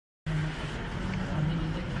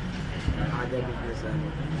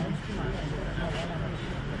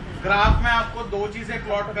Graph में आपको दो चीजें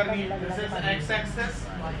प्लॉट करनी है, this is x axis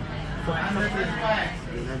and this is why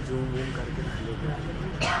axis.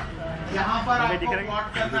 यहाँ पर आपको प्लॉट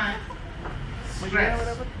करना है स्ट्रेस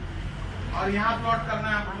और यहाँ प्लॉट करना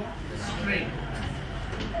है आपको स्ट्रेन।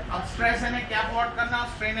 अब स्ट्रेस है क्या प्लॉट करना है,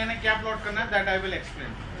 स्ट्रेन है क्या प्लॉट करना है, that I will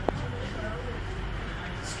explain.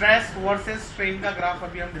 Stress versus strain का ग्राफ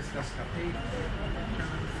अभी हम डिस्कस करते हैं।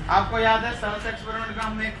 आपको याद है सर्च एक्सपेरिमेंट का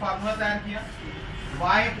हमने एक फार्मूला तैयार किया,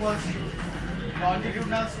 y equals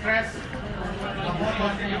longitudinal stress upon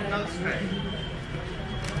longitudinal strain.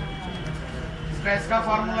 Stress का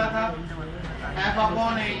फार्मूला था F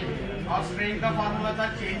अपॉन A और स्ट्रेन का फार्मूला था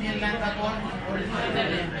change in length upon original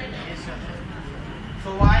length. So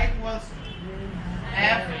y equals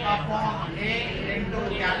F upon A into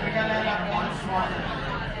capital L upon small l।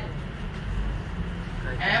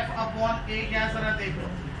 F upon A क्या sir देखो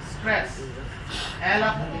stress, L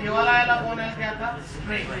ये वाला L upon L क्या था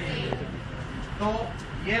strain. तो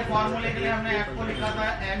ये फॉर्मूले के लिए हमने F को लिखा था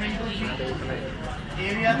M इंटू G,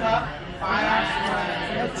 एरिया था पाई आर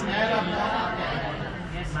स्क्वायर L अपॉन।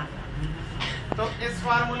 तो इस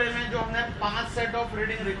फार्मूले में जो हमने 5 सेट ऑफ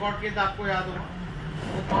रीडिंग रिकॉर्ड किए थे आपको याद होगा,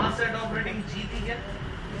 वो 5 सेट ऑफ रीडिंग G थी क्या,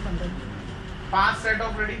 5 सेट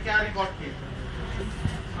ऑफ रीडिंग क्या रिकॉर्ड किए,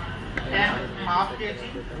 10, हाफ kg,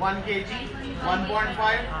 1 kg,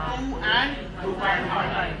 1.5, 2 एंड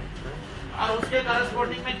 2.5। और उसके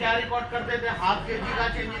करस्पॉन्डिंग में क्या रिकॉर्ड करते थे, हाफ kg का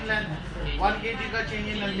चेंज इन लेंथ, 1 kg का चेंज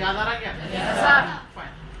इन लेंथ। याद आ रहा क्या?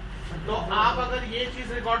 फाइन। तो आप अगर ये चीज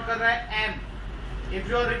रिकॉर्ड कर रहे हैं m, if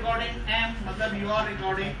you are recording m मतलब यू आर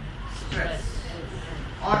रिकॉर्डिंग स्ट्रेस,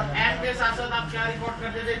 और m के साथ साथ आप क्या रिकॉर्ड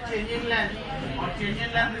करते थे चेंज इन लेंथ, और चेंज इन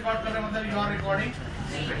लेंथ रिकॉर्ड कर रहे हैं मतलब यू आर रिकॉर्डिंग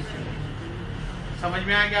स्ट्रेस। समझ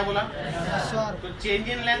में आया क्या बोला? तो चेंज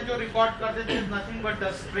इन लेंथ जो रिकॉर्ड करते थे नथिंग बट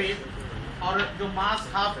द स्ट्रेन, और जो मास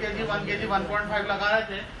हाफ केजी 1 केजी 1.5 लगा रहे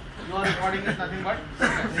थे you are recording is nothing but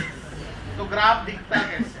stress. तो ग्राफ दिखता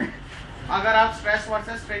कैसे, अगर आप स्ट्रेस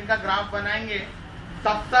वर्सेस स्ट्रेन का ग्राफ बनाएंगे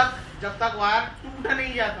तब तक जब तक वायर टूट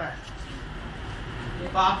नहीं जाता है,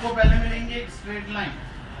 तो आपको पहले मिलेंगे एक straight line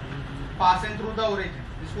passing through the origin,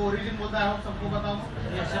 इसको ओरिजिन बोलता है, सबको पता हो।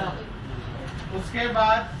 उसके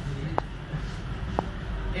बाद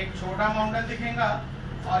एक छोटा माउंटेन दिखेगा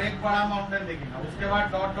और एक बड़ा माउंटेन दिखेगा, उसके बाद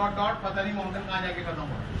डॉट डॉट डॉट, पता नहीं माउंटेन कहाँ जाके खत्म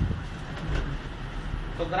होगा।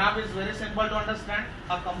 तो graph is very simple to understand,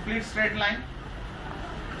 a complete straight line,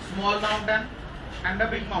 small mountain and a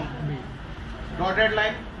big mountain, dotted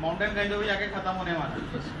line, mountain कहीं तो भी जाके खत्म होने वाला।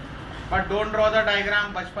 But don't draw the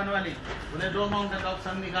diagram बचपन वाली, बोले दो माउंटेन का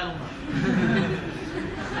सन निकालूंगा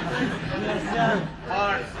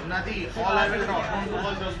और नदी, all I will draw,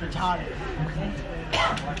 all those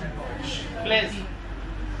place.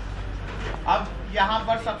 अब यहाँ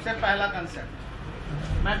पर सबसे पहला कंसेप्ट,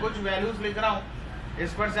 मैं कुछ वैल्यूज लिख रहा हूँ,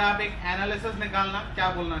 इस पर से आप एक एनालिसिस निकालना क्या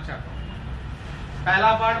बोलना चाहता हूँ।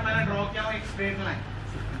 पहला पार्ट मैंने ड्रॉ किया हूँ एक स्ट्रेट लाइन,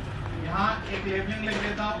 यहाँ एक लेबलिंग लिख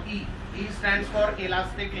देता हूँ E, E stands for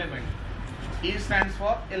elastic limit, E stands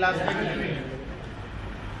for elastic limit.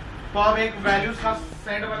 तो अब एक वैल्यूज का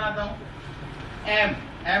सेट बनाता हूँ,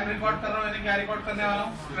 M रिकॉर्ड कर रहा हूँ, यानी क्या रिकॉर्ड करने वाला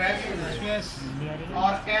हूँ स्ट्रेस,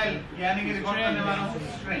 और L यानी कि रिकॉर्ड करने वाला हूँ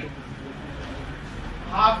स्ट्रेन।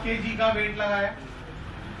 हाफ kg का वेट लगाया,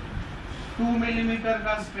 2 मिलीमीटर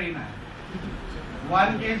का स्ट्रेन है,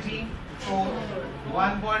 1 kg 4,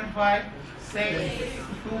 1.5 6,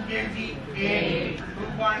 2 kg 8,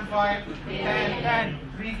 2.5 10,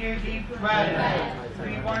 3 kg 12,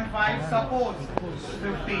 3.5 suppose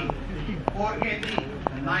 15, 4 kg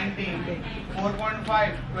 19,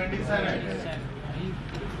 4.5 27।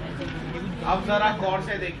 अब जरा गौर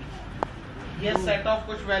से देखिए, ये सेट ऑफ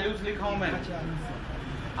कुछ वैल्यूज लिखा हूं मैंने,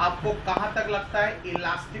 आपको कहां तक लगता है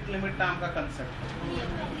इलास्टिक लिमिट नाम का कंसेप्ट,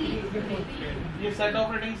 ये सेट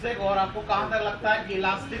ऑफ रीडिंग्स देखो और आपको कहां तक लगता है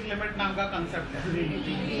इलास्टिक लिमिट नाम का कंसेप्ट है,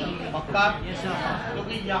 पक्का?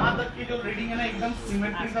 क्योंकि यहाँ तक की जो रीडिंग है ना एकदम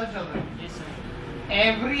सिमेट्रिकल चल रही है।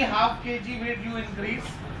 Every half kg wait you increase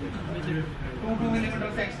 2 millimetre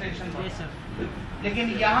से एक्सटेंशन, लेकिन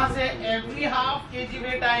यहाँ से every half kg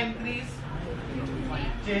wait I increase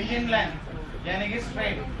change in length यानी कि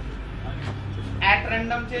स्ट्रेट एट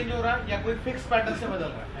रैंडम चेंज हो रहा है या कोई फिक्स पैटर्न से बदल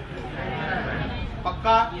रहा है,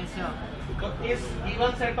 पक्का? तो इस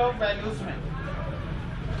गिवन सेट ऑफ वैल्यूज में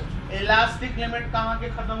इलास्टिक लिमिट कहाँ के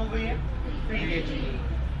खत्म हो गई है 3 kg।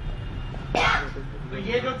 तो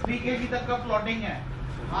ये जो 3 kg तक का प्लॉटिंग है,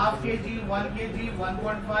 half kg 1 kg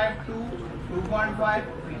 1.5 2 2.5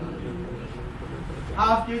 3,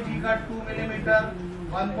 half kg का 2 मिलीमीटर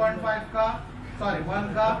 1.5 का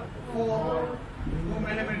 1 का 4 2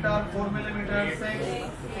 millimeter, 4 millimeter, 6,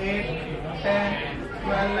 8, 10,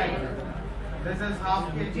 12 like that. This is half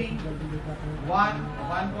kg, 1,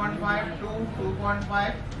 1.5, 2,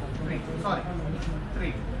 2.5, 3. Sorry,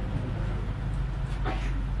 3.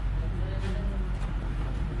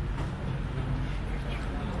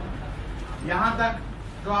 यहां तक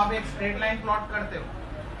जो आप एक स्ट्रेट लाइन प्लॉट करते हो,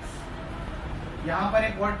 यहां पर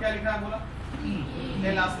एक वर्ड क्या लिखा है बोला?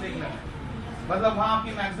 Elastic length. मतलब वहां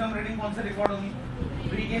आपकी मैक्सिमम रीडिंग कौन सा रिकॉर्ड होगी?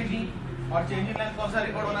 3 kg, और चेंजिंग लेंथ कौन सा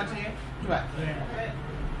रिकॉर्ड होना चाहिए?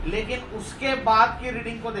 12। लेकिन उसके बाद की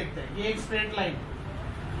रीडिंग को देखते हैं। ये एक स्ट्रेट लाइन,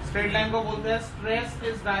 स्ट्रेट लाइन को बोलते हैं stress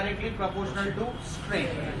is directly proportional to strain.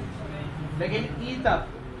 लेकिन ई तक,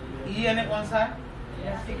 ई यानी कौन सा है?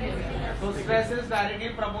 तो stress is directly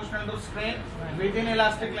proportional to strain with in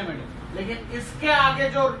elastic limit. लेकिन इसके आगे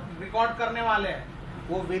जो रिकॉर्ड करने वाले हैं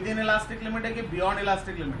वो विद इन इलास्टिक लिमिट है कि बियॉन्ड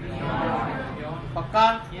इलास्टिक लिमिट है? पक्का?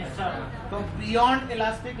 Yes sir. तो beyond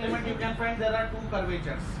elastic limit you can find there are 2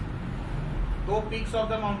 curvatures, 2 peaks of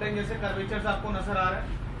the mountain जैसे कर्वेचर्स आपको नजर आ रहा है।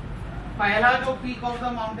 पहला जो पीक ऑफ द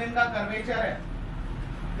माउंटेन का कर्वेचर है,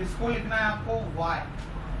 इसको लिखना है आपको y।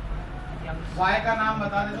 y का नाम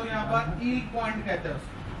बता दे तो यहाँ पर यील्ड पॉइंट कहते हैं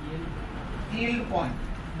उसको, यील्ड पॉइंट।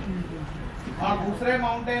 और दूसरे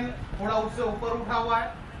माउंटेन थोड़ा उससे ऊपर उठा हुआ है,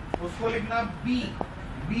 उसको लिखना b।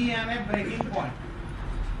 b यानी ब्रेकिंग पॉइंट,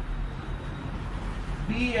 b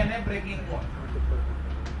यानी ब्रेकिंग पॉइंट।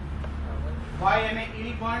 y यानी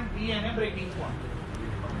यील्ड पॉइंट, b यानी ब्रेकिंग पॉइंट।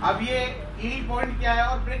 अब ये यील्ड पॉइंट क्या है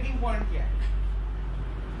और ब्रेकिंग पॉइंट क्या है?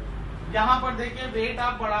 यहां पर देखिए वेट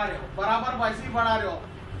आप बढ़ा रहे हो, बराबर वैसे ही बढ़ा रहे हो,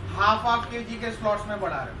 हाफ kg के स्लॉट्स में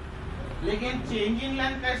बढ़ा रहे हो। लेकिन चेंज इन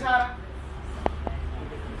लेंथ कैसा आ रहा?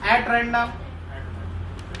 At random.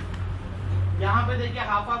 यहाँ पे देखिए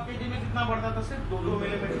हाफ kg में कितना बढ़ता था? सिर्फ 2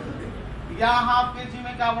 मिलीमीटर। या हाफ kg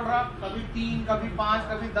में क्या बढ़ रहा? कभी 3, कभी 5,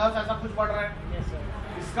 कभी 10, ऐसा कुछ बढ़ रहा है।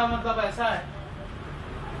 इसका मतलब ऐसा है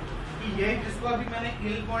कि ये जिसको अभी मैंने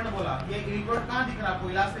यील्ड पॉइंट बोला, ये यील्ड पॉइंट कहाँ दिख रहा है आपको?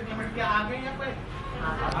 इलास्टिक लिमिट के आगे या पे?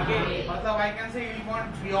 आगे। मतलब I can say yield point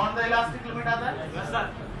beyond the elastic limit आता है। Yes sir.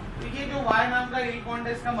 तो ये जो y नाम का यील्ड पॉइंट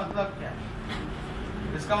है, इसका मतलब क्या है?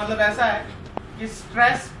 इसका मतलब ऐसा है कि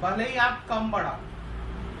स्ट्रेस भले ही आप कम बढ़ा,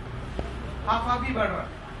 हाफ ही बढ़ रहा है,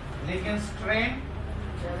 लेकिन स्ट्रेन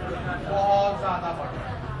बहुत ज्यादा बढ़ रहा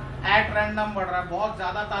है, एट रैंडम बढ़ रहा है, बहुत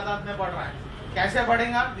ज्यादा तादाद में बढ़ रहा है। कैसे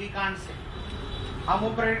बढ़ेगा? वी कांट से, हम वो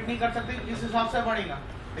प्रेडिक्ट नहीं कर सकते किस हिसाब से बढ़ेगा।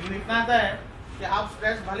 लेकिन इतना आता है कि आप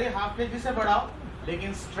स्ट्रेस भले हाफ kg से बढ़ाओ,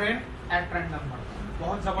 लेकिन स्ट्रेन एट रैंडम बढ़ता है,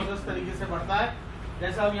 बहुत जबरदस्त तरीके से बढ़ता है।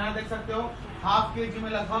 जैसा आप यहाँ देख सकते हो, हाफ kg में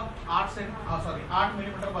लगभग 8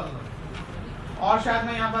 मिलीमीटर बदल रहा है। और शायद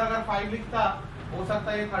मैं यहाँ पर अगर 5 लिखता, हो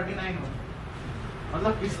सकता है ये 39 हो।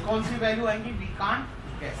 मतलब किस कौन सी वैल्यू आएंगी? We can't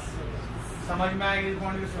guess. समझ में आएगी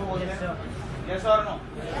कौन किसको बोलते हैं? यस और no?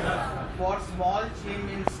 For small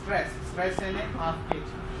change in stress, stress यानी half kg,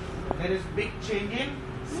 there is big change in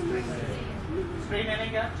strain. Strain यानी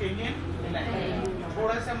क्या? Change in length.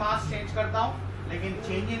 थोड़े से मास चेंज करता हूँ, लेकिन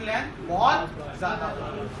चेंज इन लेंथ बहुत ज्यादा,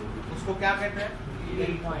 उसको क्या कहते हैं?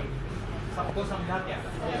 Yield point. सबको समझा क्या?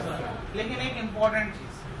 लेकिन एक इंपॉर्टेंट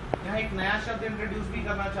चीज, यहाँ एक नया शब्द इंट्रोड्यूस भी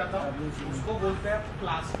करना चाहता हूँ, उसको बोलते हैं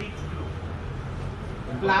plastic flow.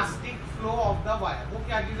 Plastic flow of the wire. वो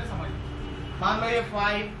क्या चीज है समझिए। मान लो ये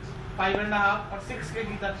 5.5 और 6 kg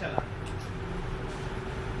तक चला,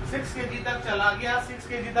 6 kg तक चला गया, 6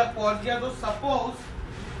 kg तक पहुंच गया, तो सपोज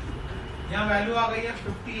यहाँ वैल्यू आ गई है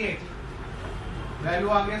 58, वैल्यू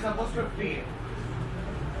आ गई सपोज 58।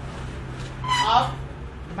 अब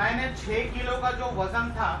मैंने 6 किलो का जो वजन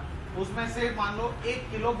था, उसमें से मान लो 1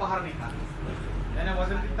 किलो बाहर निकाला, मैंने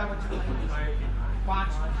वजन कितना बचा?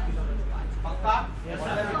 5 किलो। पक्का?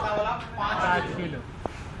 कितना बोला? 5 किलो।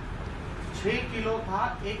 6 किलो था,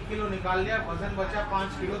 1 किलो निकाल लिया, वजन बचा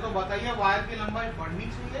 5 किलो। तो बताइए वायर की लंबाई बढ़नी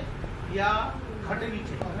चाहिए या घटनी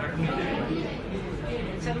चाहिए?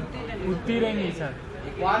 उतनी रहेंगी सर।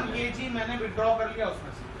 1 kg मैंने विड्रॉ कर लिया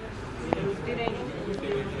उसमें से,